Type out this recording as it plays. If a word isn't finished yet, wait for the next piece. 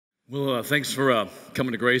Well, thanks for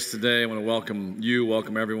coming to Grace today. I want to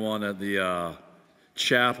welcome everyone at the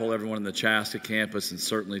chapel, everyone in the Chaska campus, and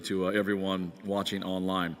certainly to everyone watching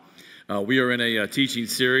online. We are in a teaching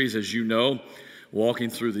series, as you know, walking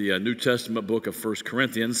through the New Testament book of 1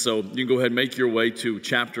 Corinthians. So you can go ahead and make your way to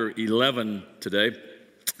chapter 11 today,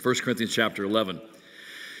 1 Corinthians chapter 11.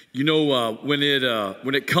 You know, when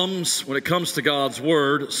it comes to God's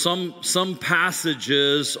Word, some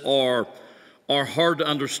passages are hard to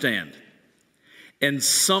understand, and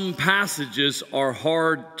some passages are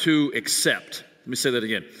hard to accept. Let me say that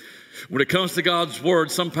again. When it comes to God's Word,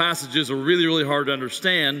 some passages are really, really hard to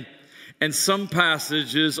understand, and some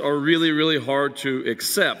passages are really, really hard to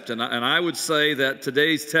accept. And I would say that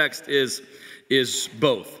today's text is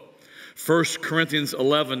both. 1 Corinthians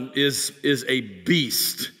 11 is a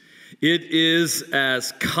beast. It is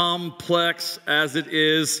as complex as it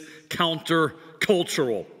is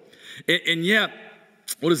countercultural. And yet,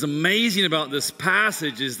 what is amazing about this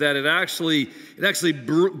passage is that it actually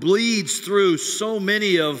bleeds through so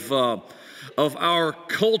many of our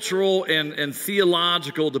cultural and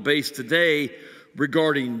theological debates today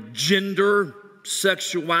regarding gender,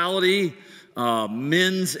 sexuality,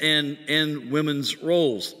 men's and women's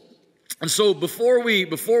roles. And so before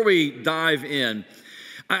we dive in,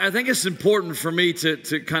 I think it's important for me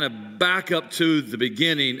to kind of back up to the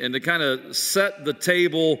beginning and to kind of set the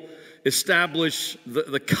table, establish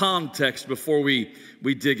the context before we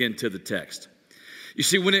dig into the text. You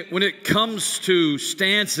see, when it comes to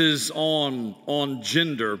stances on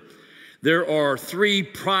gender, there are three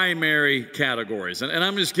primary categories. And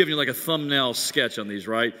I'm just giving you like a thumbnail sketch on these,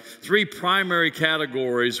 right? Three primary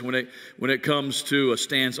categories when it comes to a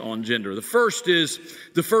stance on gender. The first is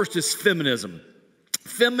feminism.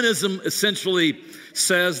 Feminism essentially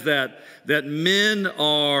says that men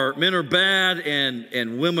are bad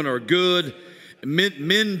and women are good.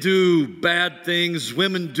 Men do bad things,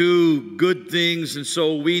 women do good things, and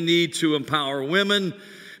so we need to empower women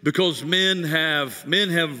because men have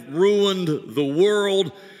ruined the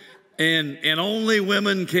world, and only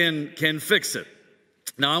women can fix it.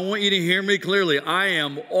 Now, I want you to hear me clearly. I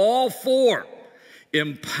am all for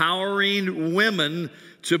empowering women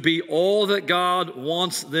to be all that God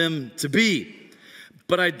wants them to be.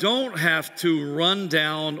 But I don't have to run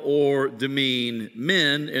down or demean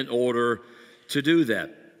men in order to do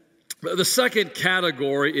that. The second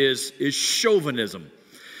category is chauvinism.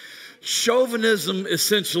 Chauvinism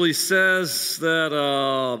essentially says that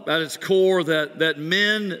at its core that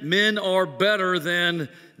men are better than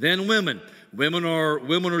women. Women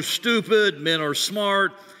are stupid, men are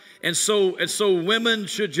smart. And so women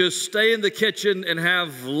should just stay in the kitchen and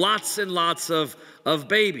have lots and lots of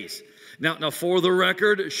babies. Now, for the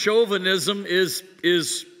record, chauvinism is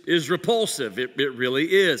repulsive. It really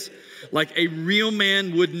is. Like a real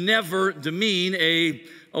man would never demean a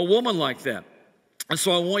woman like that. And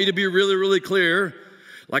so I want you to be really, really clear.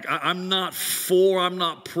 Like I'm not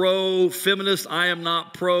pro-feminist. I am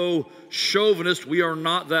not pro-chauvinist. We are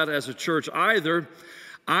not that as a church either.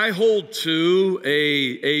 I hold to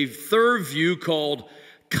a third view called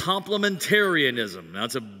complementarianism. Now,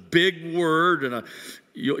 it's a big word, and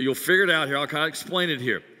you'll figure it out here. I'll kind of explain it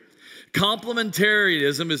here.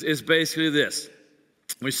 Complementarianism is basically this.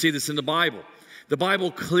 We see this in the Bible. The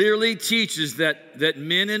Bible clearly teaches that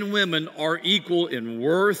men and women are equal in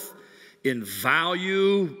worth, in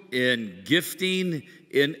value, in gifting,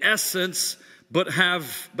 in essence, but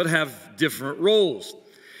have different roles.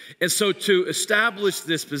 And so to establish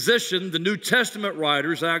this position, the New Testament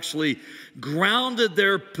writers actually grounded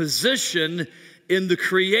their position in the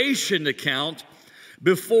creation account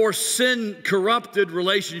before sin corrupted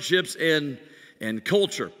relationships and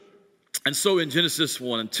culture. And so in Genesis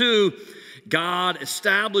 1 and 2, God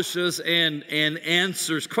establishes and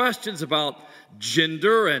answers questions about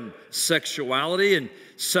gender and sexuality and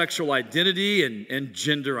sexual identity and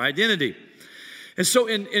gender identity. And so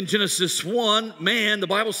in Genesis 1, the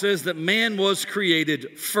Bible says that man was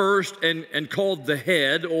created first and called the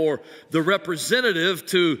head or the representative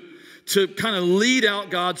to kind of lead out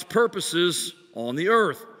God's purposes on the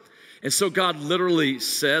earth. And so God literally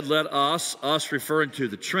said, let us referring to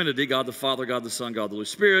the Trinity, God the Father, God the Son, God the Holy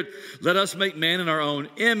Spirit, let us make man in our own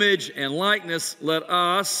image and likeness. Let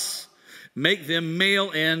us make them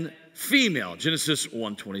male and female. Genesis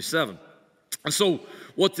 1:27. And so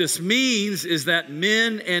what this means is that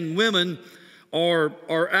men and women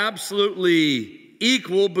are absolutely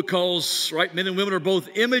equal because, right, men and women are both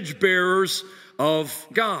image bearers of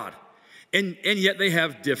God. And yet they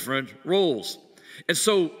have different roles. And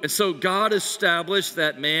so God established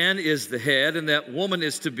that man is the head and that woman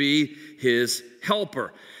is to be his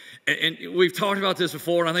helper. And we've talked about this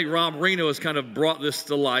before, and I think Rob Reno has kind of brought this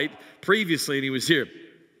to light previously, and he was here.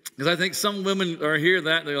 Because I think some women are hear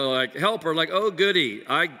that, and they're like, helper, like, oh, goody,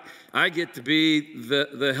 I get to be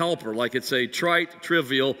the helper, like it's a trite,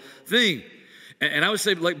 trivial thing. And I would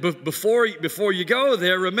say, like, before you go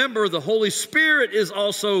there, remember the Holy Spirit is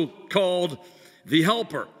also called the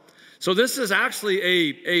helper. So this is actually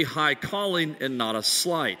a high calling and not a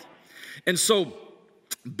slight. And so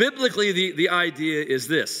biblically, the idea is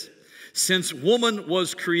this. Since woman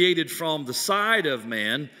was created from the side of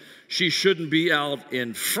man, she shouldn't be out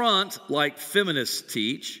in front like feminists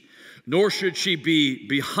teach, nor should she be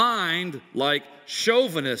behind like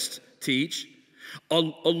chauvinists teach.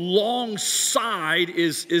 Alongside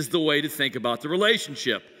is the way to think about the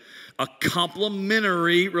relationship. A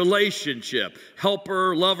complementary relationship.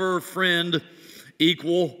 Helper, lover, friend,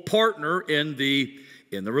 equal partner in the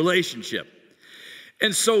relationship.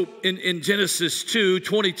 And so in Genesis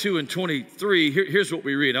 2:22 and 23, here's what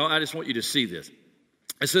we read. I just want you to see this.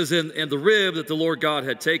 It says, and the rib that the Lord God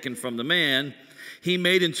had taken from the man, he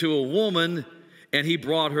made into a woman, and he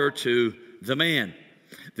brought her to the man.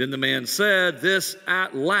 Then the man said, this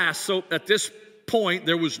at last. So at this point,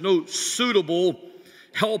 there was no suitable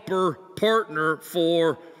helper partner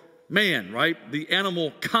for man, right? The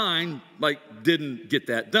animal kind, like, didn't get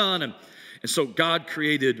that done. And so God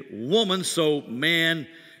created woman so man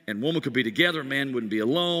and woman could be together. Man wouldn't be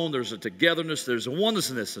alone. There's a togetherness. There's a oneness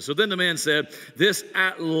in this. So then the man said, this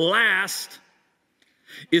at last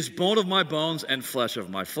is bone of my bones and flesh of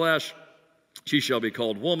my flesh. She shall be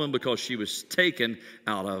called woman because she was taken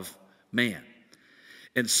out of man.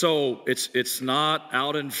 And so it's not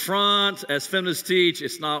out in front as feminists teach.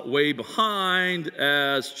 It's not way behind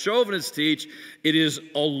as chauvinists teach. It is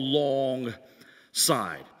alongside.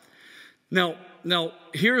 Now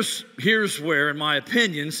here's where, in my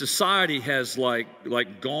opinion, society has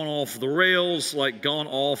like gone off the rails, like gone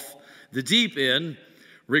off the deep end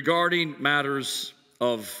regarding matters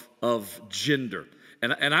of gender.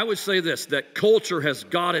 And I would say this, that culture has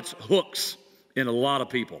got its hooks in a lot of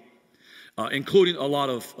people, including a lot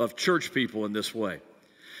of church people in this way.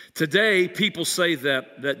 Today, people say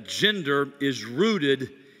that gender is rooted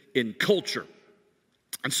in culture.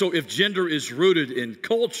 And so if gender is rooted in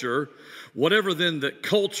culture, whatever then that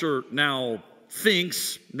culture now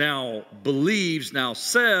thinks, now believes, now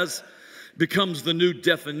says, becomes the new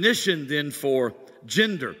definition then for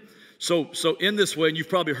gender. So in this way, and you've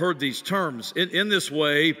probably heard these terms, in this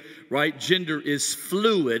way, right, gender is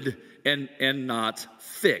fluid and not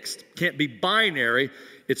fixed. Can't be binary,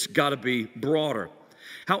 it's got to be broader.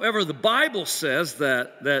 However, the Bible says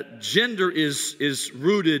that gender is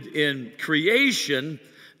rooted in creation,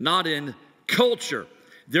 not in culture.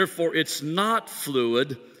 Therefore, it's not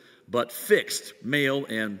fluid, but fixed, male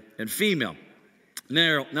and female.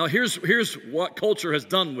 Now here's what culture has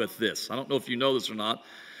done with this. I don't know if you know this or not,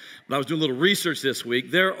 but I was doing a little research this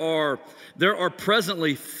week. There are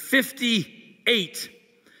presently 58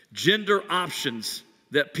 gender options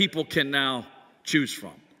that people can now choose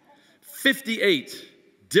from. 58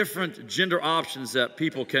 different gender options that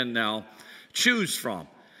people can now choose from.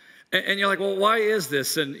 And you're like, well, why is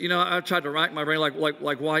this? And, you know, I tried to rack my brain,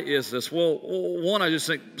 like, why is this? Well, one, I just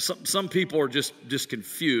think some people are just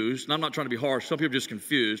confused. And I'm not trying to be harsh. Some people are just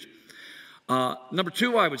confused. Number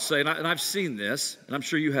two, I would say, and I've seen this, and I'm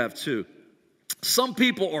sure you have too. Some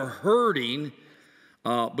people are hurting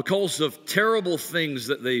because of terrible things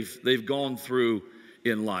that they've gone through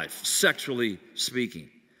in life, sexually speaking.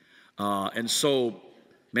 And so,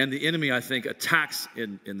 man, the enemy, I think, attacks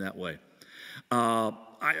in that way.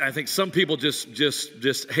 I think some people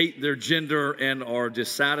just hate their gender and are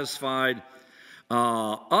dissatisfied.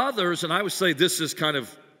 Others, and I would say this is kind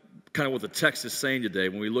of what the text is saying today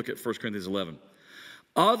when we look at 1 Corinthians 11.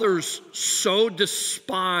 Others so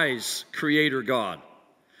despise Creator God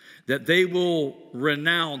that they will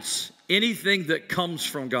renounce anything that comes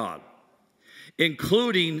from God,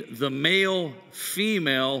 including the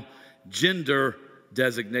male-female gender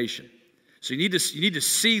designation. So you need to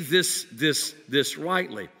see this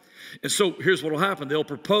rightly. And so here's what will happen. They'll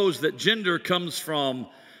propose that gender comes from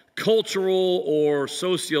cultural or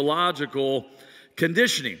sociological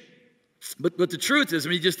conditioning. But the truth is, I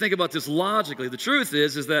mean, you just think about this logically. The truth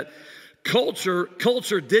is that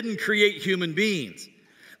culture didn't create human beings.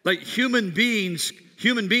 Like human beings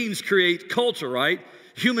create culture, right?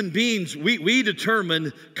 Human beings, we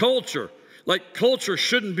determine culture. Like culture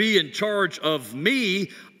shouldn't be in charge of me.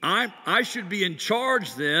 I should be in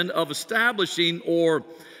charge then of establishing or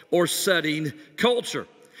setting culture.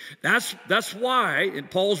 That's why,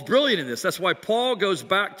 and Paul's brilliant in this, that's why Paul goes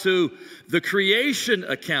back to the creation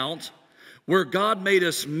account where God made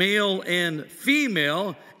us male and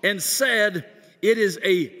female and said it is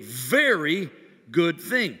a very good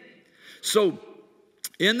thing. So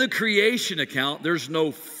in the creation account, there's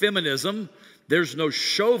no feminism, there's no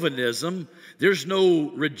chauvinism, there's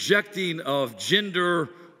no rejecting of gender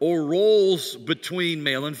or roles between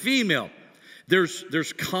male and female.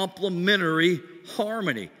 There's complementary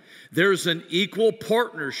harmony. There's an equal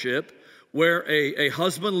partnership where a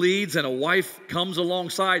husband leads and a wife comes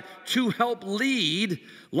alongside to help lead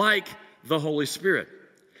like the Holy Spirit.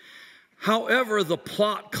 However, the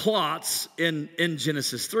plot clots in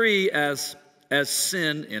Genesis 3 as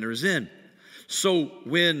sin enters in. So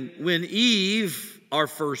when Eve, our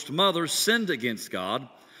first mother, sinned against God,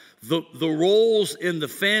 the roles in the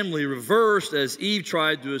family reversed as Eve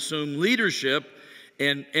tried to assume leadership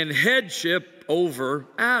and headship over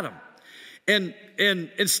Adam. And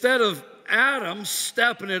instead of Adam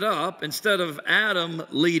stepping it up, instead of Adam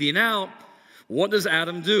leading out, what does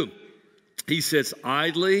Adam do? He sits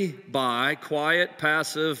idly by, quiet,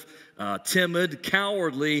 passive, timid,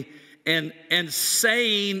 cowardly, and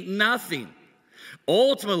saying nothing.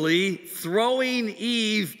 Ultimately, throwing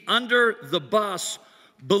Eve under the bus,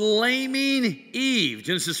 blaming Eve.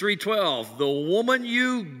 Genesis 3:12, the woman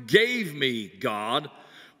you gave me, God,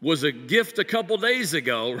 was a gift a couple days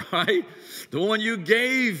ago, right? The one you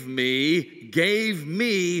gave me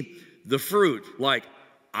the fruit. Like,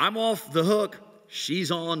 I'm off the hook,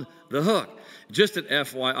 she's on the hook. Just an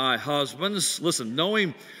FYI, husbands, listen,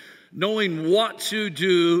 knowing what to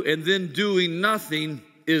do and then doing nothing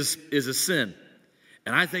is a sin.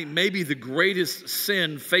 And I think maybe the greatest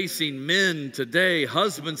sin facing men today,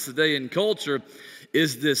 husbands today in culture,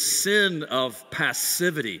 is this sin of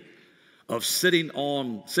passivity, of sitting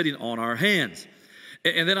on our hands.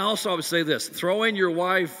 And then also I would say this, throwing your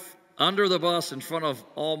wife under the bus in front of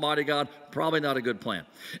Almighty God, probably not a good plan.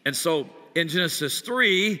 And so in Genesis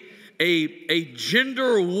 3, a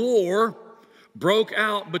gender war broke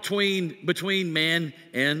out between man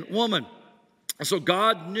and woman. So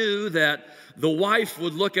God knew that the wife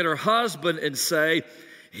would look at her husband and say,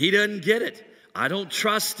 he doesn't get it. I don't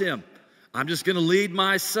trust him. I'm just going to lead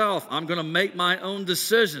myself. I'm going to make my own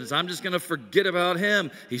decisions. I'm just going to forget about him.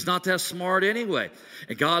 He's not that smart anyway.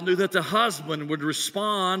 And God knew that the husband would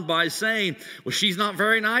respond by saying, well, she's not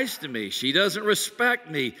very nice to me. She doesn't respect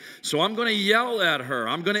me. So I'm going to yell at her.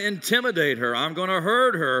 I'm going to intimidate her. I'm going to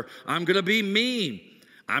hurt her. I'm going to be mean.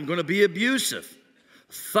 I'm going to be abusive.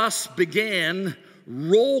 Thus began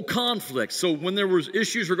role conflict. So when there was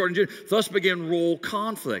issues regarding gender, thus began role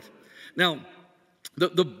conflict. Now,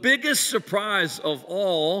 the biggest surprise of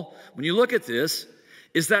all, when you look at this,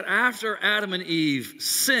 is that after Adam and Eve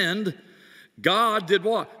sinned, God did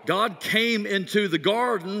what? God came into the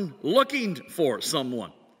garden looking for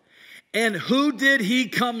someone. And who did he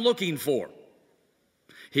come looking for?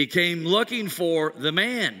 He came looking for the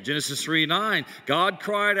man. Genesis 3:9, God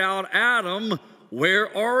cried out, Adam,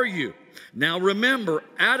 where are you? Now remember,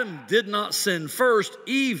 Adam did not sin first,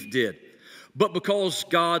 Eve did. But because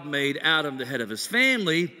God made Adam the head of his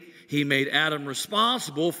family, he made Adam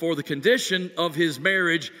responsible for the condition of his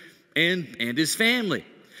marriage and his family.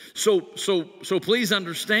 So please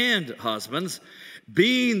understand, husbands,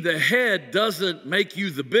 being the head doesn't make you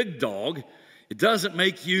the big dog. It doesn't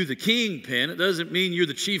make you the kingpin. It doesn't mean you're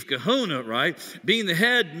the chief kahuna, right? Being the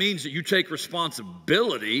head means that you take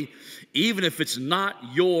responsibility, even if it's not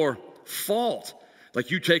your fault. Like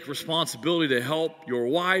you take responsibility to help your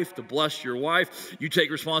wife, to bless your wife. You take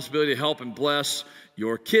responsibility to help and bless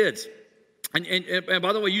your kids. And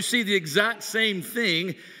by the way, you see the exact same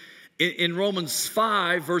thing in Romans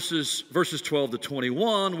 5, verses 12 to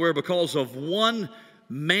 21, where because of one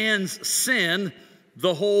man's sin,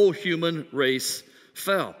 the whole human race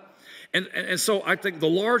fell. And so I think the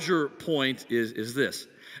larger point is this.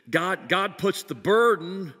 God puts the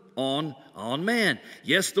burden on man.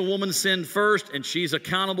 Yes, the woman sinned first, and she's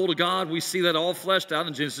accountable to God. We see that all fleshed out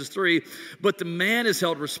in Genesis 3. But the man is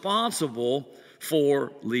held responsible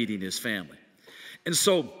for leading his family. And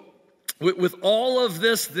so with all of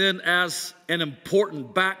this then as an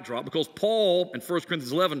important backdrop, because Paul in 1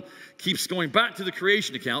 Corinthians 11 keeps going back to the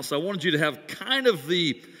creation account, so I wanted you to have kind of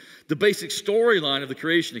the basic storyline of the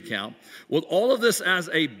creation account. With all of this as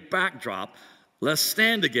a backdrop, let's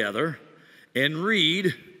stand together and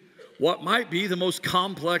read what might be the most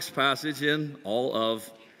complex passage in all of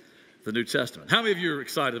the New Testament. How many of you are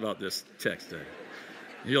excited about this text today?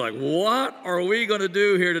 You're like, what are we going to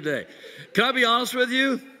do here today? Can I be honest with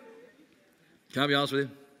you? Can I be honest with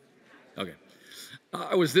you? Okay.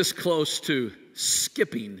 I was this close to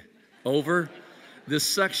skipping over this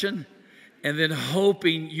section and then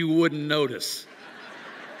hoping you wouldn't notice.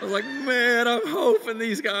 I was like, man, I'm hoping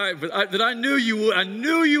these guys, but I knew you would. I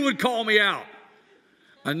knew you would call me out.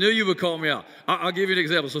 I knew you would call me out. I'll give you an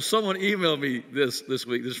example. So someone emailed me this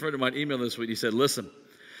week. This friend of mine emailed this week. He said, listen,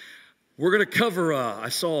 we're going to cover, I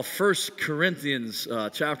saw 1 Corinthians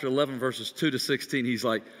chapter 11, verses 2 to 16. He's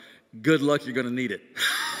like, good luck, you're going to need it.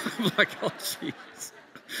 I'm like, oh, jeez.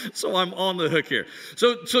 So I'm on the hook here.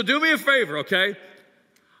 So do me a favor, okay?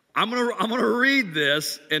 I'm gonna read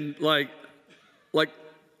this and like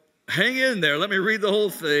hang in there. Let me read the whole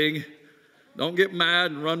thing. Don't get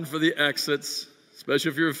mad and run for the exits,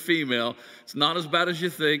 especially if you're a female. It's not as bad as you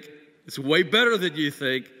think. It's way better than you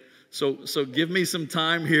think. So give me some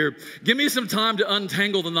time here. Give me some time to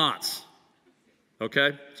untangle the knots.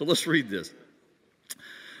 Okay? So let's read this.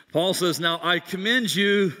 Paul says, now I commend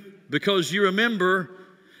you because you remember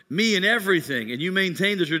me in everything, and you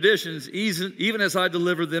maintain the traditions even as I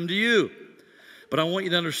delivered them to you. But I want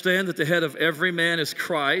you to understand that the head of every man is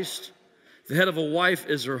Christ, the head of a wife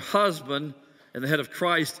is her husband, and the head of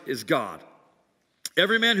Christ is God.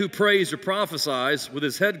 Every man who prays or prophesies with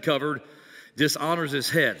his head covered dishonors his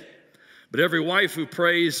head. But every wife who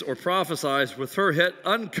prays or prophesies with her head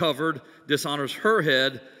uncovered dishonors her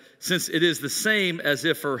head, since it is the same as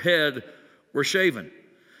if her head were shaven.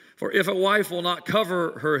 For if a wife will not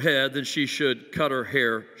cover her head, then she should cut her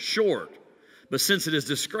hair short. But since it is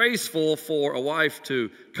disgraceful for a wife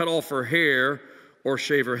to cut off her hair or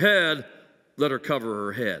shave her head, let her cover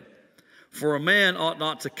her head. For a man ought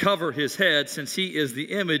not to cover his head, since he is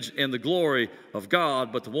the image and the glory of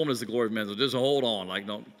God, but the woman is the glory of man. So just hold on, like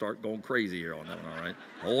don't start going crazy here on that one, all right?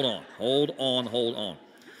 Hold on.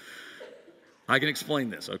 I can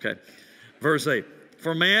explain this, okay? Verse 8.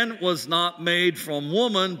 For man was not made from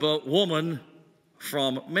woman, but woman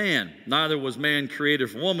from man. Neither was man created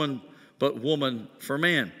from woman, but woman for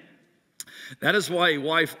man. That is why a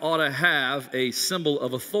wife ought to have a symbol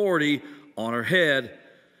of authority on her head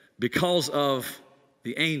because of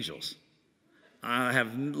the angels. I have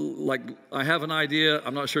an idea.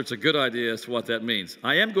 I'm not sure it's a good idea as to what that means.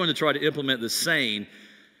 I am going to try to implement this saying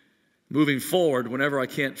moving forward whenever I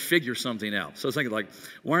can't figure something out. So I was thinking, like,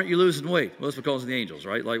 why aren't you losing weight? Well, it's because of the angels,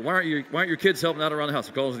 right? Like, why aren't your kids helping out around the house?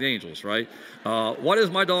 Because of the angels, right? Why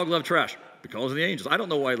does my dog love trash? Because of the angels. I don't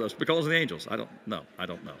know why he loves. Because of the angels. I don't know.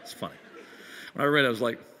 It's funny. When I read it, I was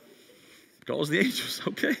like, because of the angels.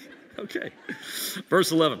 Okay.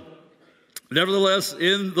 Verse 11. Nevertheless,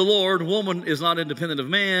 in the Lord, woman is not independent of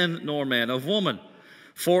man, nor man of woman.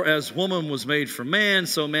 For as woman was made from man,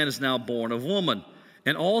 so man is now born of woman.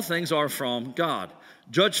 And all things are from God.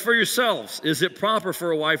 Judge for yourselves. Is it proper for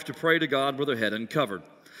a wife to pray to God with her head uncovered?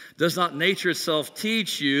 Does not nature itself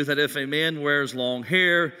teach you that if a man wears long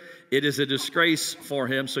hair, it is a disgrace for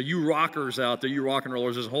him? So you rockers out there, you rock and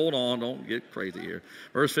rollers, just hold on, don't get crazy here.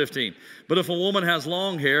 Verse 15. But if a woman has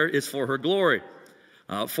long hair, it's for her glory.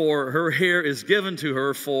 For her hair is given to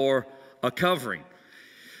her for a covering.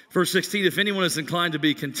 Verse 16, if anyone is inclined to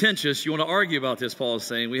be contentious, you want to argue about this, Paul is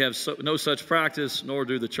saying, we have no such practice, nor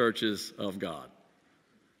do the churches of God.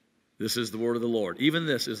 This is the word of the Lord. Even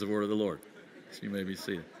this is the word of the Lord. So you may be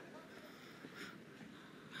seated.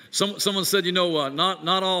 Someone said,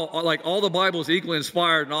 not all, like all the Bible is equally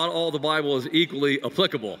inspired, not all the Bible is equally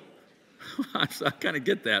applicable. I kind of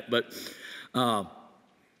get that, but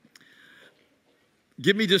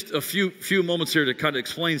give me just a few moments here to kind of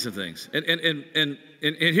explain some things. And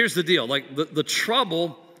here's the deal. Like the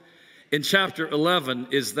trouble in chapter 11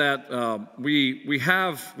 is that we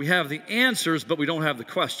have the answers, but we don't have the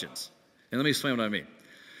questions. And let me explain what I mean.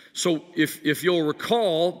 So if you'll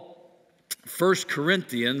recall, 1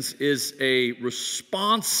 Corinthians is a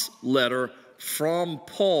response letter from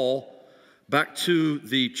Paul back to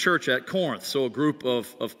the church at Corinth. So a group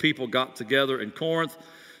of people got together in Corinth,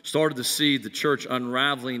 started to see the church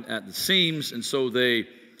unraveling at the seams, and so they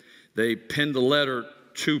penned a letter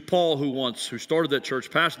to Paul, who started that church,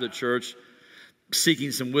 pastored that church,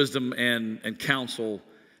 seeking some wisdom and counsel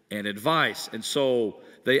and advice. And so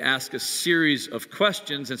they ask a series of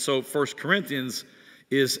questions, and so 1 Corinthians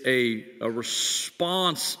is a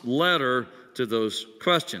response letter to those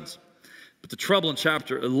questions. But the trouble in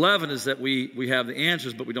chapter 11 is that we have the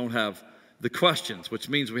answers, but we don't have the questions, which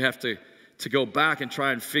means we have to go back and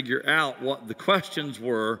try and figure out what the questions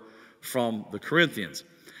were from the Corinthians.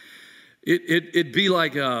 It'd be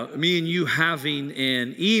like me and you having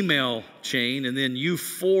an email chain and then you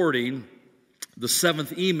forwarding the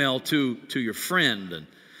 7th email to your friend, and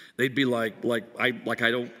they'd be like I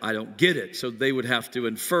don't get it. So they would have to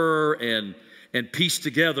infer and piece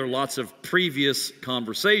together lots of previous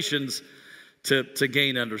conversations to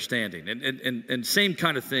gain understanding. And same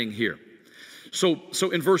kind of thing here. So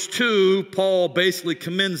in verse 2, Paul basically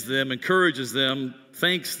commends them, encourages them,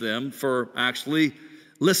 thanks them for actually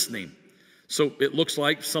listening. So it looks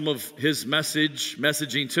like some of his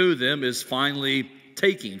messaging to them is finally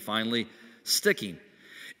taking, finally sticking.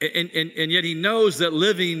 And yet he knows that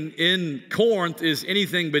living in Corinth is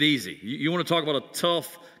anything but easy. You want to talk about a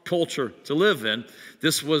tough culture to live in.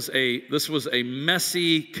 This was a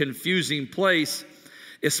messy, confusing place,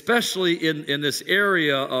 especially in this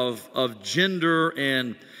area of gender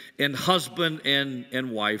and husband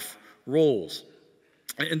and wife roles.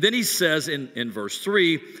 And then he says in verse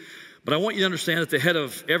 3, but I want you to understand that the head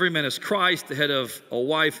of every man is Christ, the head of a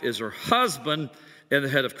wife is her husband, and the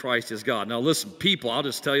head of Christ is God. Now listen, people, I'll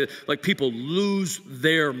just tell you, like people lose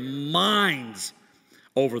their minds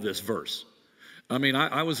over this verse. I mean,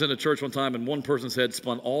 I was in a church one time and one person's head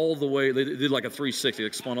spun all the way, they did like a 360,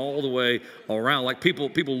 it spun all the way around. Like people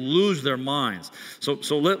lose their minds.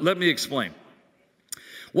 So let me explain.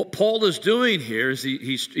 What Paul is doing here is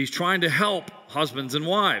he's trying to help husbands and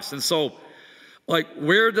wives. And so, like,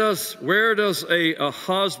 where does a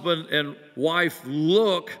husband and wife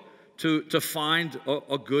look to find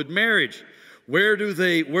a good marriage? Where do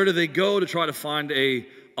they go to try to find a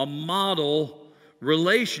model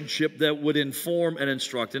relationship that would inform and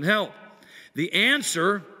instruct and help? The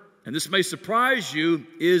answer, and this may surprise you,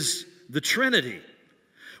 is the Trinity.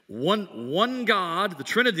 One God. The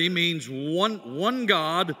Trinity means one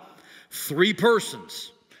God, three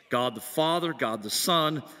persons. God the Father, God the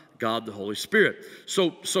Son, God the Holy Spirit.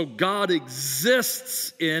 So God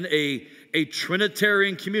exists in a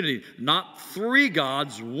Trinitarian community, not three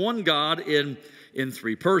gods, one God in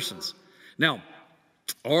three persons. Now,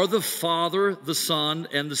 are the Father, the Son,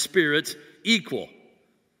 and the Spirit equal?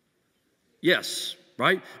 Yes,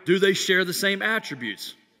 right? Do they share the same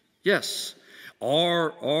attributes? Yes.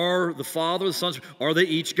 Are the Father, the Son, are they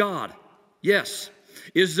each God? Yes.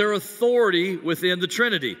 Is there authority within the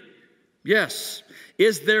Trinity? Yes.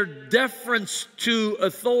 Is there deference to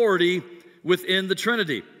authority within the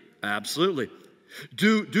Trinity? Absolutely.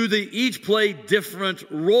 Do they each play different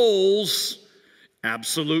roles?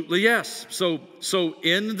 Absolutely, yes. So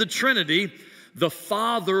in the Trinity, the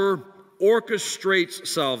Father orchestrates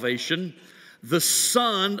salvation. The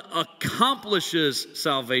Son accomplishes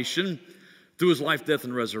salvation through his life, death,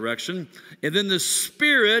 and resurrection. And then the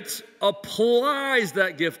Spirit applies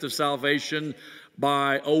that gift of salvation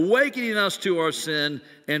by awakening us to our sin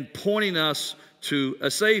and pointing us to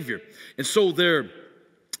a Savior. And so there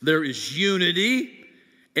is unity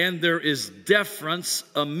and there is deference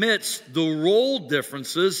amidst the role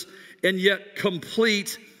differences and yet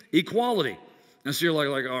complete equality. And so you're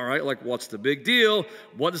like, all right, like what's the big deal?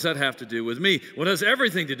 What does that have to do with me? Well, it has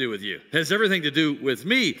everything to do with you. It has everything to do with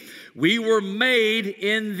me. We were made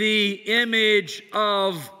in the image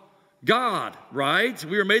of God, right?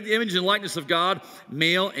 We were made in the image and likeness of God,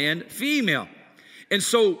 male and female. And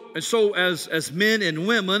so as men and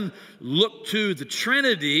women look to the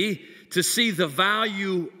Trinity to see the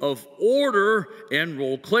value of order and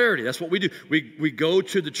role clarity. That's what we do. We go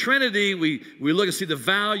to the Trinity, we look and see the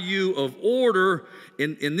value of order,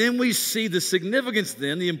 and then we see the significance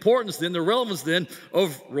then, the importance then, the relevance then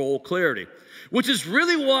of role clarity, which is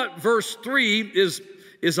really what verse 3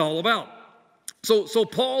 is all about. So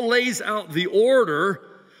Paul lays out the order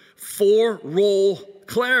for role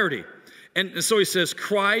clarity. And so he says,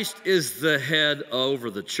 Christ is the head over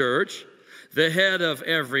the church. The head of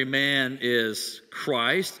every man is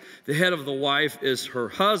Christ. The head of the wife is her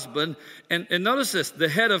husband. And notice this, the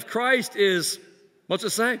head of Christ is, what's it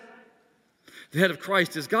say? The head of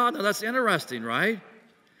Christ is God. Now that's interesting, right?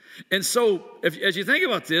 And so as you think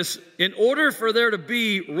about this, in order for there to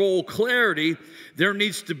be role clarity, there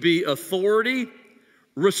needs to be authority,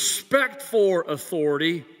 respect for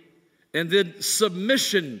authority, and then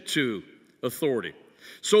submission to authority.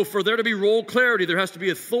 So for there to be role clarity, there has to be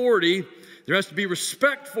authority, there has to be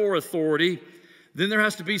respect for authority, then there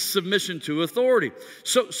has to be submission to authority.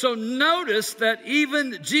 So notice that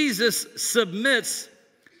even Jesus submits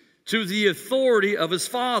to the authority of his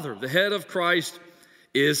Father. The head of Christ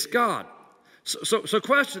is God. So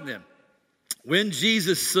question then, when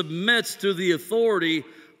Jesus submits to the authority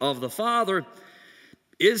of the Father,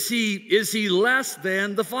 is he less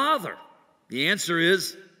than the Father? The answer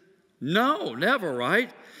is no, never,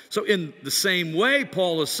 right? So in the same way,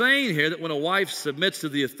 Paul is saying here that when a wife submits to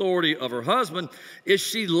the authority of her husband, is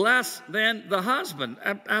she less than the husband?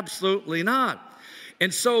 Absolutely not.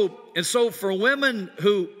 And so for women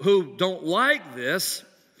who don't like this,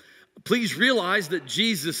 please realize that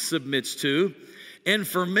Jesus submits to. And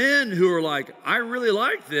for men who are like, I really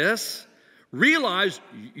like this, realize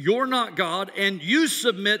you're not God and you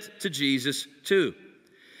submit to Jesus too.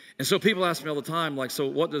 And so people ask me all the time, like, so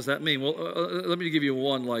what does that mean? Well, let me give you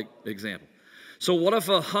one, like, example. So what if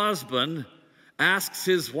a husband asks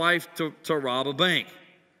his wife to rob a bank?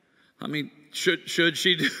 I mean, should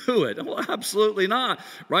she do it? Well, absolutely not,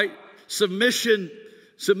 right? Submission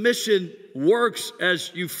works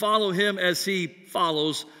as you follow him as he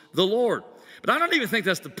follows the Lord. But I don't even think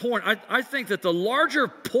that's the point. I think that the larger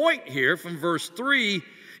point here from verse 3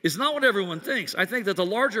 is not what everyone thinks. I think that the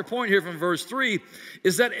larger point here from verse 3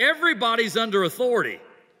 is that everybody's under authority.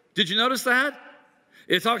 Did you notice that?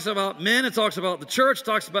 It talks about men, it talks about the church, it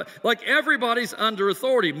talks about, like, everybody's under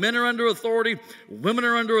authority. Men are under authority, women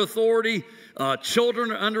are under authority,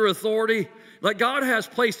 children are under authority. Like, God has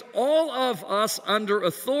placed all of us under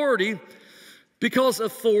authority because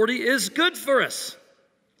authority is good for us.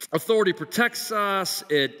 Authority protects us,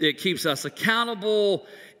 it keeps us accountable,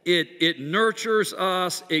 it nurtures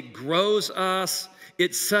us, it grows us,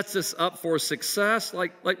 it sets us up for success.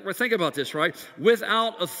 Like think about this, right?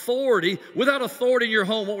 Without authority in your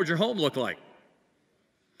home, what would your home look like?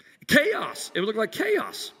 Chaos. It would look like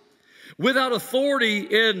chaos. Without authority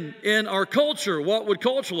in our culture, what would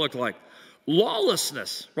culture look like?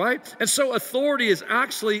 Lawlessness, right? And so authority is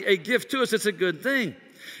actually a gift to us. It's a good thing.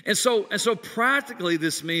 And so practically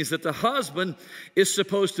this means that the husband is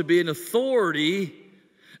supposed to be an authority,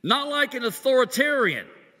 not like an authoritarian,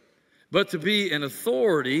 but to be an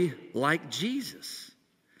authority like Jesus.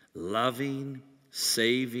 Loving,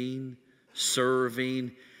 saving,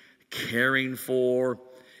 serving, caring for,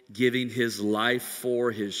 giving his life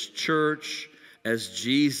for his church as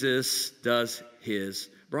Jesus does his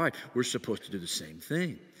bride. We're supposed to do the same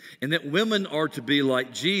thing. And that women are to be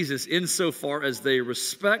like Jesus insofar as they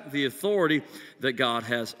respect the authority that God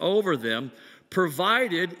has over them,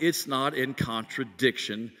 provided it's not in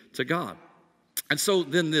contradiction to God. And so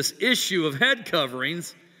then this issue of head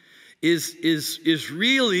coverings is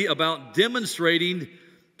really about demonstrating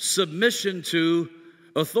submission to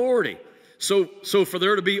authority. So for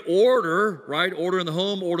there to be order, right? Order in the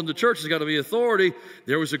home, order in the church, there's got to be authority.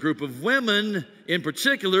 There was a group of women in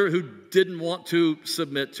particular who didn't want to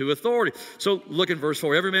submit to authority. So look in verse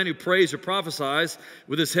 4. Every man who prays or prophesies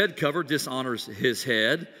with his head covered dishonors his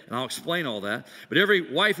head. And I'll explain all that. But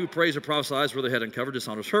every wife who prays or prophesies with her head uncovered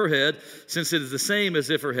dishonors her head, since it is the same as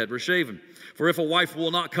if her head were shaven. For if a wife will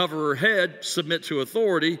not cover her head, submit to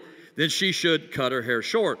authority, then she should cut her hair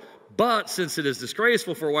short. But since it is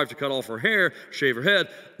disgraceful for a wife to cut off her hair, shave her head,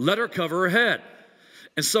 let her cover her head.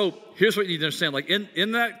 And so here's what you need to understand. Like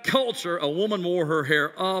in that culture, a woman wore her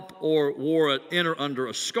hair up or wore it in or under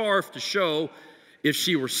a scarf to show. If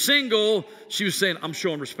she were single, she was saying, I'm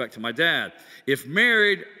showing respect to my dad. If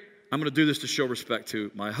married, I'm going to do this to show respect to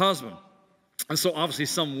my husband. And so obviously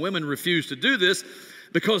some women refused to do this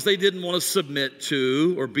because they didn't want to submit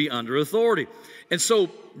to or be under authority. And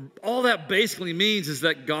so all that basically means is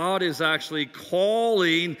that God is actually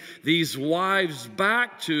calling these wives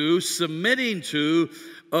back to submitting to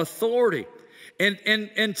authority.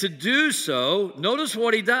 And to do so, notice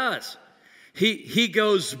what he does. He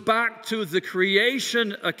goes back to the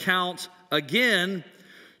creation account again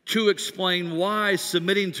to explain why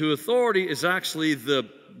submitting to authority is actually the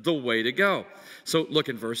way to go. So look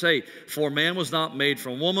in verse 8. For man was not made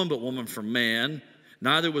from woman, but woman from man.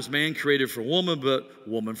 Neither was man created for woman, but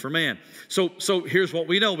woman for man. So here's what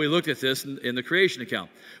we know. We looked at this in the creation account.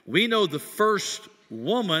 We know the first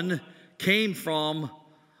woman came from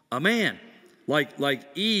a man, like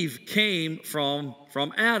Eve came from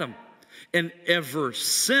Adam. And ever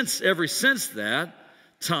since that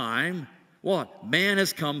time, what? Man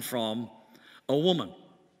has come from a woman.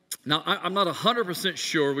 Now, I'm not 100%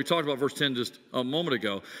 sure. We talked about verse 10 just a moment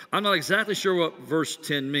ago. I'm not exactly sure what verse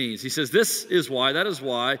 10 means. He says, that is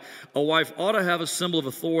why a wife ought to have a symbol of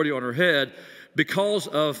authority on her head because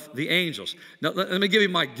of the angels. Now, let me give you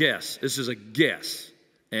my guess. This is a guess,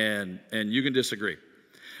 and you can disagree.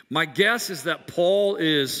 My guess is that Paul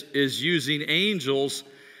is using angels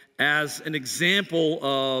as an example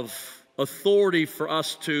of authority for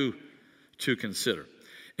us to consider.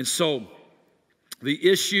 And so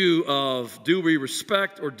the issue of do we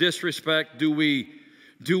respect or disrespect, do we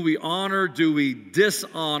honor, do we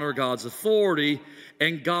dishonor God's authority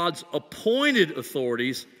and God's appointed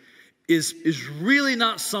authorities is really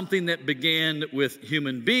not something that began with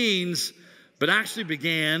human beings, but actually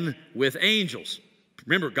began with angels.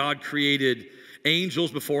 Remember, God created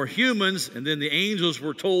angels before humans, and then the angels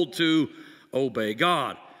were told to obey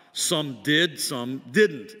God. Some did, some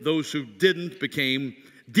didn't. Those who didn't became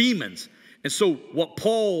demons. And so what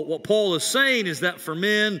Paul is saying is that for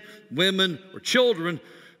men, women, or children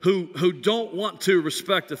who don't want to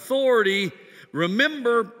respect authority,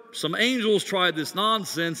 remember some angels tried this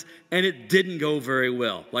nonsense and it didn't go very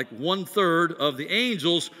well. Like 1/3 of the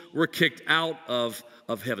angels were kicked out of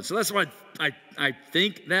heaven. So that's what I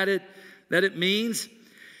think that it means.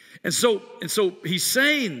 And so he's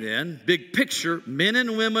saying then, big picture, men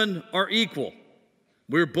and women are equal.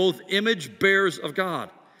 We're both image bearers of God.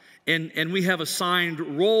 And we have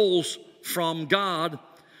assigned roles from God.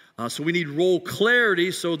 So we need role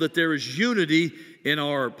clarity so that there is unity in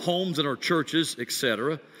our homes and our churches,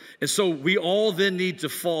 etc. And so we all then need to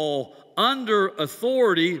fall under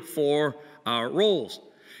authority for our roles.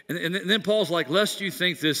 And then Paul's like, lest you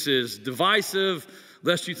think this is divisive,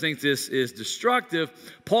 lest you think this is destructive,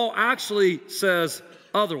 Paul actually says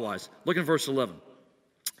otherwise. Look in verse 11.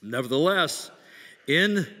 Nevertheless,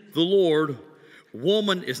 in the Lord,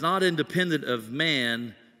 woman is not independent of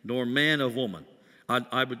man, nor man of woman.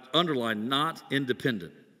 I would underline not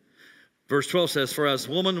independent. Verse 12 says, for as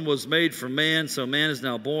woman was made from man, so man is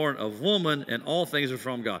now born of woman, and all things are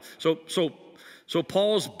from God. So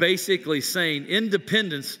Paul's basically saying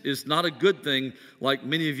independence is not a good thing like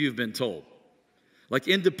many of you have been told. Like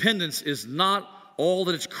independence is not all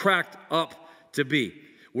that it's cracked up to be.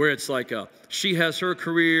 Where it's like she has her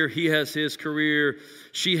career, he has his career.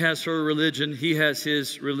 She has her religion, he has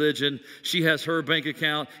his religion. She has her bank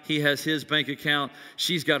account, he has his bank account.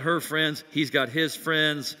 She's got her friends, he's got his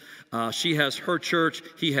friends. She has her church,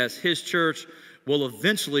 he has his church. Well,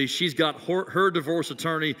 eventually she's got her divorce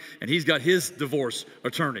attorney and he's got his divorce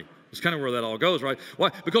attorney. It's kind of where that all goes, right? Why?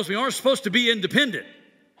 Because we aren't supposed to be independent.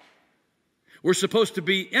 We're supposed to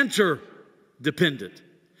be interdependent,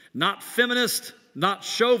 not feminist, not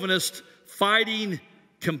chauvinist, fighting,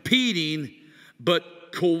 competing, but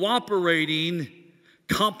cooperating,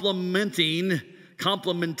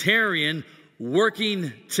 complementarian,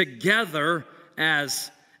 working together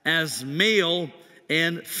as male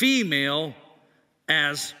and female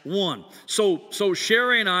as one. So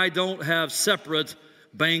Sherry and I don't have separate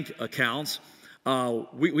bank accounts.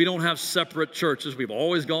 We don't have separate churches. We've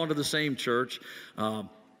always gone to the same church.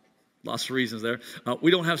 Lots of reasons there. We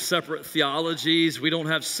don't have separate theologies. We don't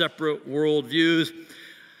have separate worldviews.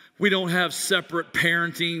 We don't have separate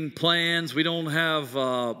parenting plans. We don't have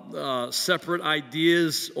separate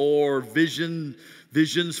ideas or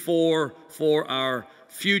visions for our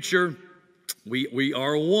future. We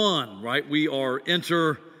are one, right? We are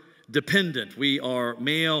interdependent. We are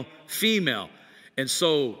male, female. And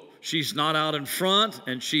so she's not out in front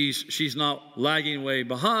and she's not lagging way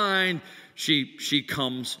behind. She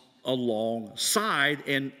comes alongside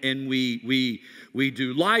and we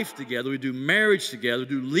do life together, we do marriage together,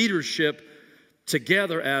 do leadership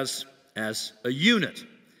together as a unit.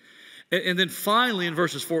 And then finally in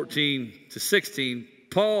verses 14 to 16,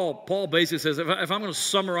 Paul basically says, if I'm going to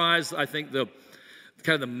summarize, I think the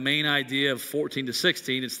kind of the main idea of 14 to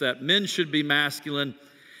 16, it's that men should be masculine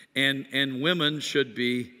and women should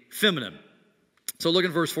be feminine. So look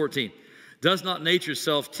at verse 14. Does not nature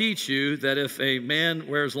itself teach you that if a man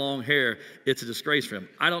wears long hair, it's a disgrace for him?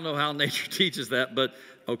 I don't know how nature teaches that, but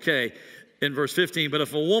okay. In verse 15, but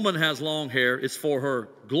if a woman has long hair, it's for her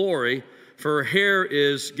glory, for her hair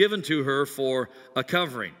is given to her for a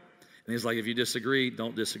covering. And he's like, if you disagree,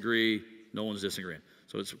 don't disagree. No one's disagreeing.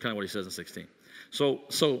 So it's kind of what he says in 16. So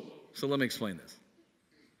let me explain this.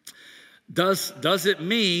 Does it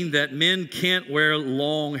mean that men can't wear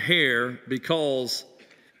long hair because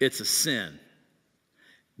it's a sin?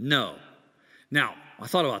 No. Now, I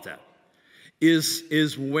thought about that.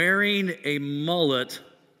 Is wearing a mullet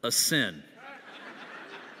a sin?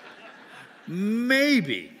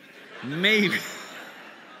 Maybe. Maybe,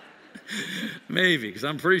 because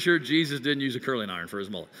I'm pretty sure Jesus didn't use a curling iron for his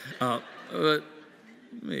mullet. But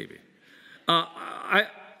maybe. I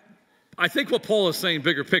think what Paul is saying,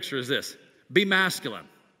 bigger picture, is this. Be masculine.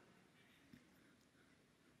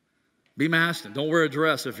 Be masculine. Don't wear a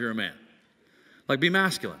dress if you're a man. Like, be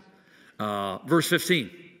masculine. Verse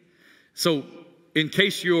 15. So, in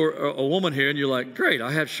case you're a woman here and you're like, great,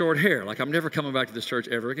 I have short hair. Like, I'm never coming back to this church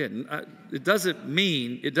ever again. It doesn't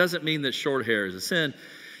mean that short hair is a sin.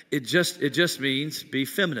 It just means be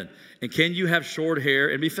feminine. And can you have short hair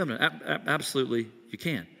and be feminine? Absolutely, you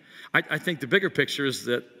can. I think the bigger picture is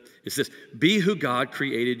this. Be who God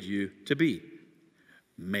created you to be.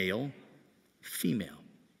 Male, female.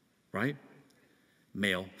 Right?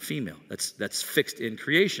 Male, female. That's fixed in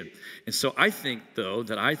creation. And so I think,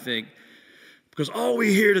 because all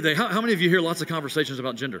we hear today, how many of you hear lots of conversations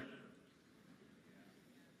about gender?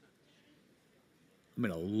 I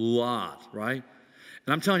mean, a lot, right?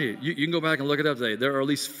 And I'm telling you, you can go back and look it up today. There are at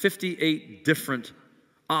least 58 different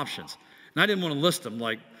options. And I didn't want to list them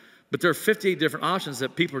like But there are 58 different options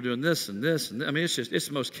that people are doing this and this. And I mean, it's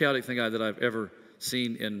the most chaotic thing that I've ever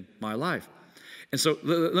seen in my life. And so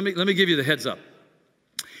let me give you the heads up.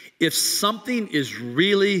 If something is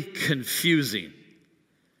really confusing,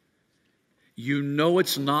 you know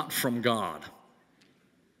it's not from God.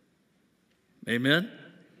 Amen?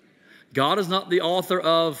 God is not the author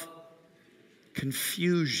of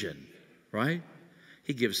confusion, right?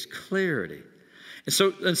 He gives clarity. And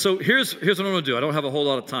so here's what I'm going to do. I don't have a whole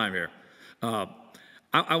lot of time here.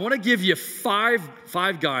 I want to give you five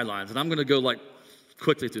guidelines, and I'm going to go like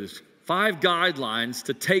quickly through this. 5 guidelines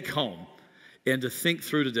to take home and to think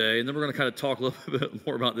through today. And then we're going to kind of talk a little bit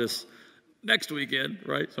more about this next weekend,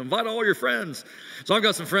 right? So invite all your friends. So I've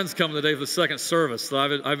got some friends coming today for the second service. So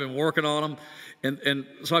I've been working on them. And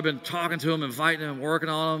so I've been talking to them, inviting them, working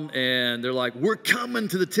on them. And they're like, we're coming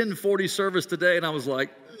to the 1040 service today. And I was like,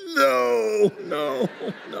 no.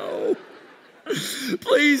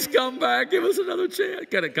 Please come back. Give us another chance.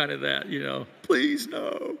 Kind of that, Please,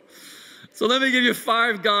 no. So let me give you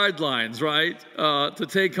 5 guidelines, right, to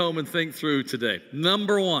take home and think through today.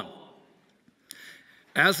 Number 1,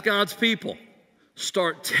 as God's people,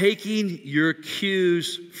 start taking your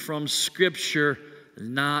cues from Scripture,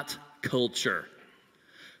 not culture.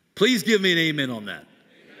 Please give me an amen on that.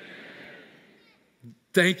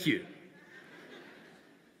 Thank you.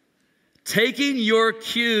 Taking your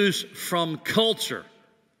cues from culture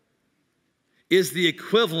is the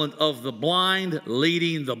equivalent of the blind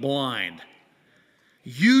leading the blind.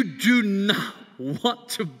 You do not want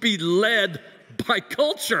to be led by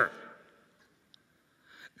culture.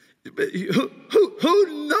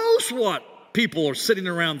 Who knows what people are sitting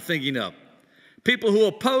around thinking of? People who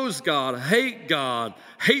oppose God, hate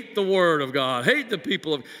the Word of God, hate the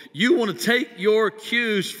people of. You want to take your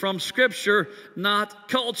cues from Scripture, not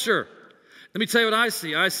culture. Let me tell you what I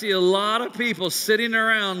see. I see a lot of people sitting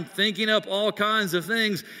around thinking up all kinds of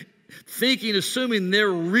things, assuming they're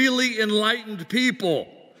really enlightened people,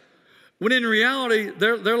 when in reality,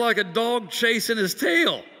 they're like a dog chasing his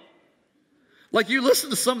tail. Like you listen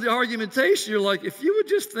to some of the argumentation, you're like, if you would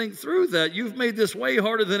just think through that, you've made this way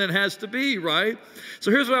harder than it has to be, right?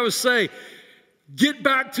 So here's what I would say. Get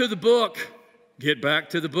back to the book. Get back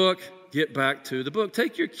to the book. Get back to the book.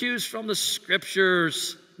 Take your cues from the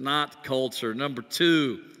Scriptures, not culture. Number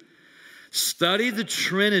 2, study the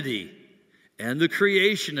Trinity and the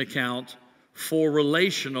creation account for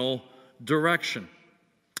relational direction.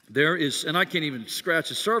 There is, and I can't even scratch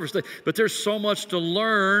the surface, but there's so much to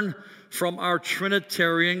learn from our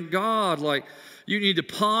Trinitarian God. Like, you need to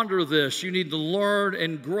ponder this. You need to learn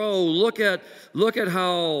and grow. Look at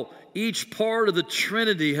how each part of the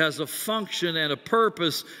Trinity has a function and a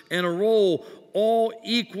purpose and a role. All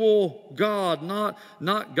equal God, not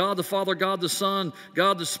God the Father, God the Son,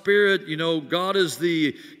 God the Spirit. God is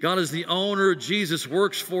the owner. Jesus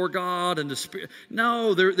works for God and the Spirit.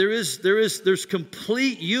 No, there's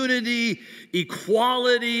complete unity,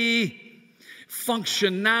 equality,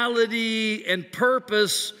 functionality, and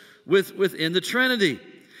purpose within the Trinity.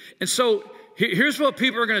 And so here's what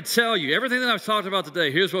people are going to tell you. Everything that I've talked about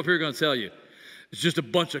today, here's what people are going to tell you. It's just a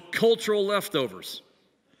bunch of cultural leftovers.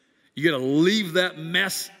 You got to leave that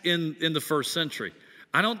mess in the first century.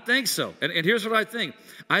 I don't think so. And here's what I think.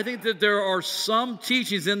 I think that there are some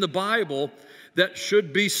teachings in the Bible that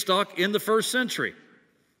should be stuck in the first century.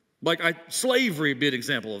 Slavery would be an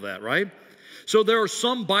example of that, right? So there are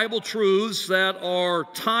some Bible truths that are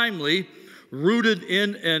timely, rooted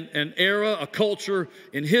in an era, a culture,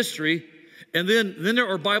 in history. And then there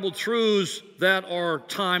are Bible truths that are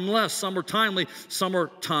timeless. Some are timely, some are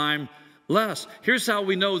timeless. Here's how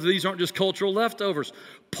we know these aren't just cultural leftovers.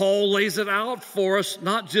 Paul lays it out for us,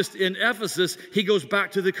 not just in Ephesus. He goes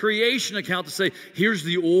back to the creation account to say, here's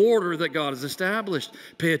the order that God has established.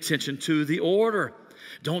 Pay attention to the order.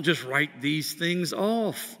 Don't just write these things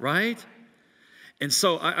off, right? And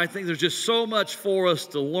so I think there's just so much for us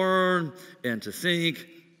to learn and to think.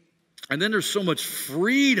 And then there's so much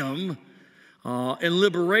freedom and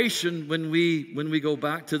liberation when we go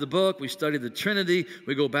back to the book. We study the Trinity.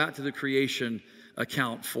 We go back to the creation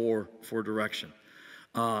account for direction.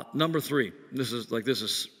 Number 3, this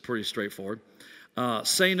is pretty straightforward.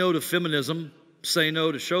 Say no to feminism, say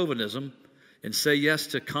no to chauvinism, and say yes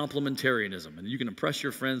to complementarianism. And you can impress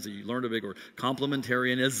your friends that you learned a big word,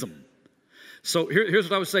 complementarianism. So here's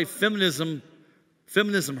what I would say. Feminism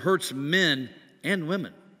hurts men and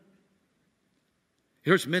women.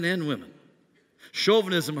 It hurts men and women.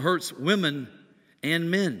 Chauvinism hurts women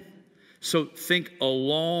and men. So think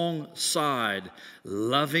alongside,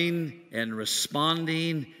 loving and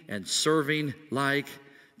responding and serving like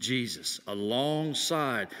Jesus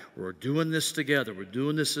alongside. We're doing this together. We're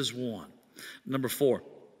doing this as one. Number 4,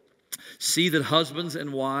 see that husbands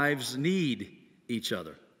and wives need each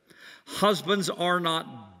other. Husbands are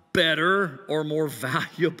not better or more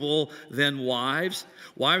valuable than wives.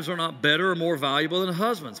 Wives are not better or more valuable than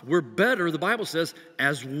husbands. We're better, the Bible says,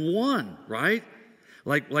 as one, right?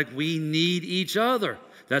 Like we need each other.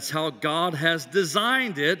 That's how God has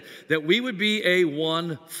designed it, that we would be a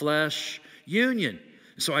one flesh union.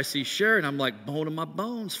 So I see Sharon, I'm like, bone of my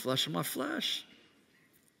bones, flesh of my flesh.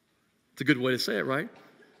 It's a good way to say it, right?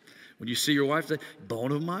 When you see your wife say,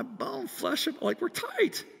 bone of my bone, flesh of, like we're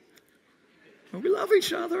tight. We love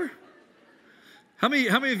each other. How many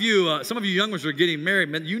of you, some of you young ones are getting married,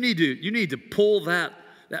 man, you need to pull that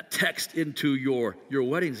text into your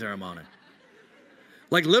wedding ceremony.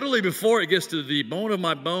 Like literally before it gets to the bone of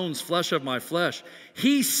my bones, flesh of my flesh,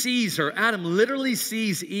 he sees her. Adam literally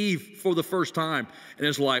sees Eve for the first time and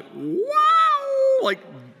is like, wow, like,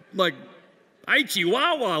 ay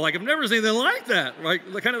chihuahua, like I've never seen anything like that, right?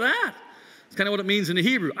 Like kind of that. It's kind of what it means in the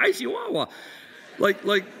Hebrew, ay chihuahua.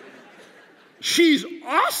 Like, she's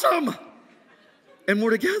awesome. And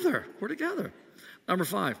we're together. Number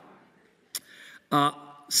 5,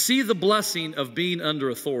 see the blessing of being under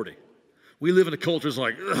authority. We live in a culture that's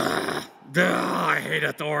like, I hate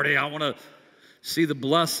authority. I want to see the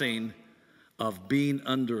blessing of being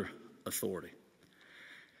under authority.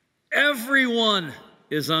 Everyone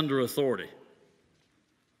is under authority.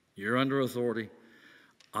 You're under authority.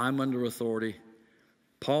 I'm under authority.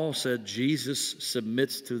 Paul said Jesus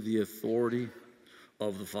submits to the authority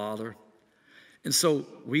of the Father. And so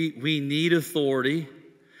we need authority.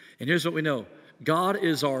 And here's what we know. God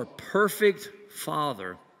is our perfect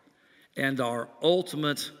Father and our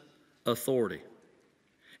ultimate authority.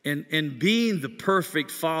 And being the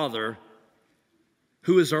perfect Father,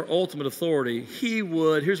 who is our ultimate authority,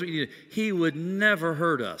 here's what you need, he would never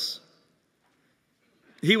hurt us.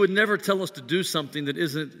 He would never tell us to do something that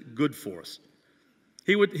isn't good for us.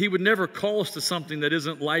 He would never call us to something that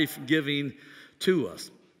isn't life-giving to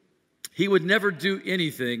us. He would never do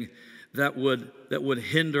anything that would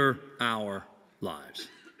hinder our lives.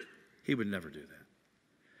 He would never do that.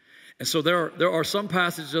 And so there are some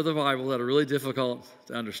passages of the Bible that are really difficult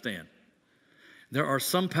to understand. There are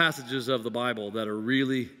some passages of the Bible that are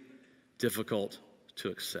really difficult to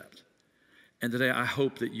accept. And today I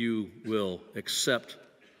hope that you will accept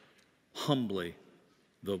humbly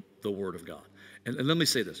the Word of God. And let me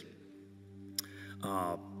say this.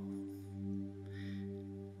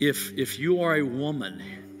 If you are a woman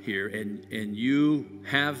here and you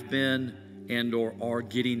have been and or are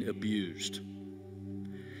getting abused,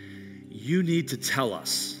 you need to tell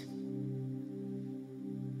us.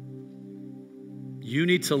 You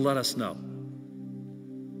need to let us know.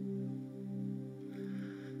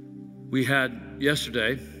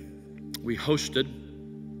 Yesterday, we hosted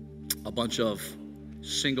a bunch of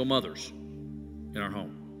single mothers in our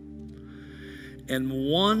home. And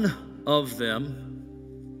one of them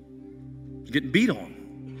was getting beat on.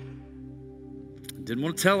 Didn't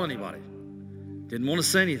want to tell anybody. Didn't want to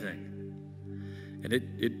say anything. And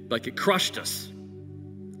it crushed us.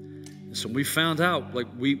 And so we found out, like,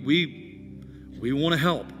 we want to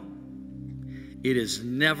help. It is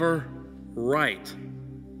never right.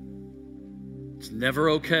 It's never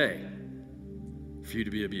okay for you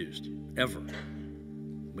to be abused, ever.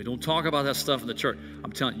 We don't talk about that stuff in the church.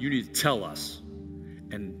 I'm telling you, you need to tell us.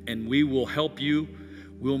 And we will help you.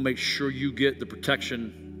 We'll make sure you get the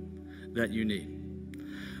protection that you need.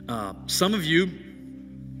 Some of you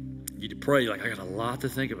need to pray. Like, I got a lot to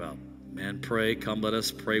think about. Man, pray. Come, let us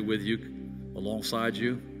pray with you, alongside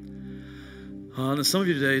you. And some of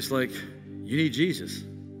you today, it's like, you need Jesus.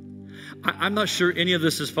 I'm not sure any of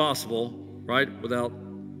this is possible, right, without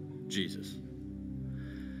Jesus.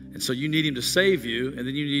 And so you need him to save you, and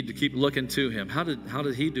then you need to keep looking to him. How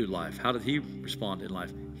did he do life? How did he respond in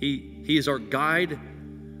life? He is our guide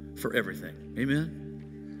for everything.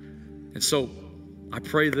 Amen? And so I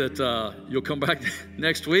pray that you'll come back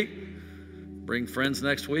next week, bring friends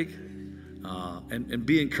next week, and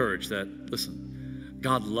be encouraged that, listen,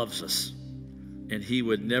 God loves us, and he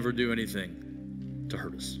would never do anything to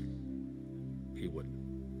hurt us. He wouldn't.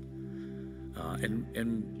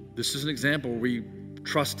 And this is an example where we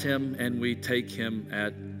trust him and we take him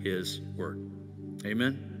at his word.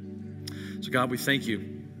 Amen? So God, we thank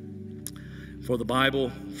you for the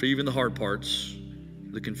Bible, for even the hard parts,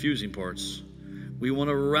 the confusing parts. We want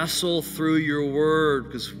to wrestle through your word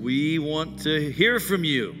because we want to hear from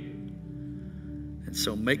you. And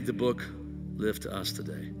so make the book live to us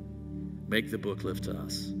today. Make the book live to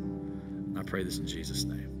us. I pray this in Jesus'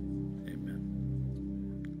 name.